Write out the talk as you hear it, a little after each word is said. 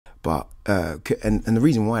But and the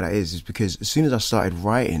reason why that is because as soon as I started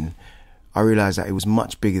writing, I realised that it was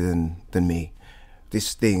much bigger than me.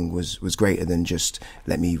 This thing was greater than just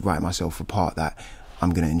let me write myself a part that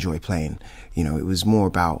I'm going to enjoy playing. You know, it was more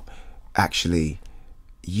about actually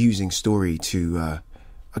using story to,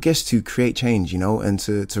 I guess, to create change, you know, and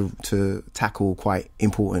to tackle quite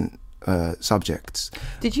important subjects.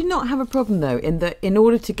 Did you not have a problem, though, in that in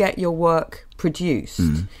order to get your work produced,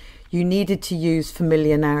 you needed to use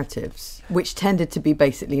familiar narratives, which tended to be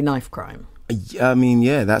basically knife crime? I mean,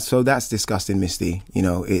 yeah, that's discussed in Misty. You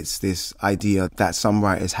know, it's this idea that some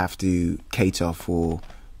writers have to cater for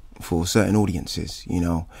certain audiences, you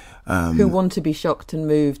know. Who want to be shocked and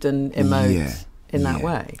moved and emote in that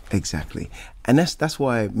way. Exactly. And that's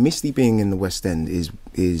why Misty being in the West End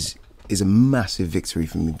is a massive victory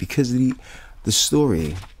for me, because the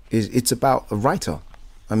story it's about a writer.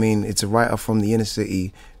 I mean, it's a writer from the inner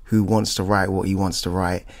city who wants to write what he wants to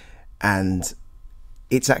write, and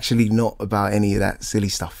it's actually not about any of that silly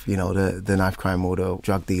stuff, you know, the knife crime or the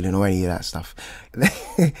drug dealing or any of that stuff.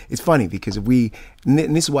 It's funny because and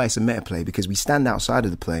this is why it's a meta play, because we stand outside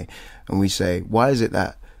of the play and we say, why is it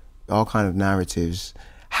that our kind of narratives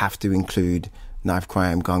have to include knife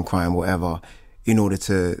crime, gun crime, whatever, in order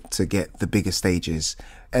to get the bigger stages?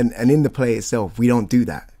 And in the play itself, we don't do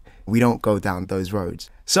that. We don't go down those roads.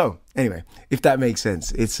 So anyway, if that makes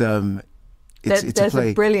sense, it's there's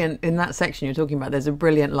a brilliant, in that section you're talking about, there's a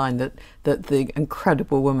brilliant line that the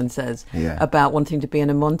incredible woman says about wanting to be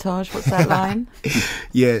in a montage. What's that line?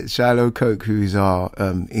 Yeah, Shiloh Coke, who's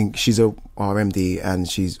she's our MD and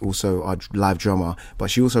she's also our live drummer,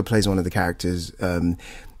 but she also plays one of the characters.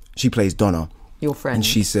 She plays Donna. Your friend. And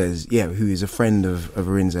she says, who is a friend of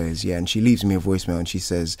Arinze's, and she leaves me a voicemail and she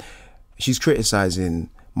says, she's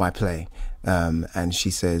criticising my play, and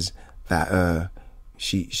she says that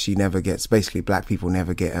she never gets, basically black people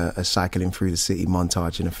never get a cycling through the city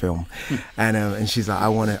montage in a film. And she's like, I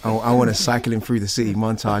want a cycling through the city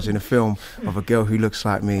montage in a film of a girl who looks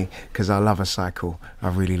like me, because I love a cycle. I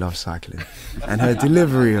really love cycling. And her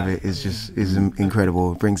delivery of it is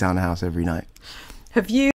incredible. It brings down the house every night. Have you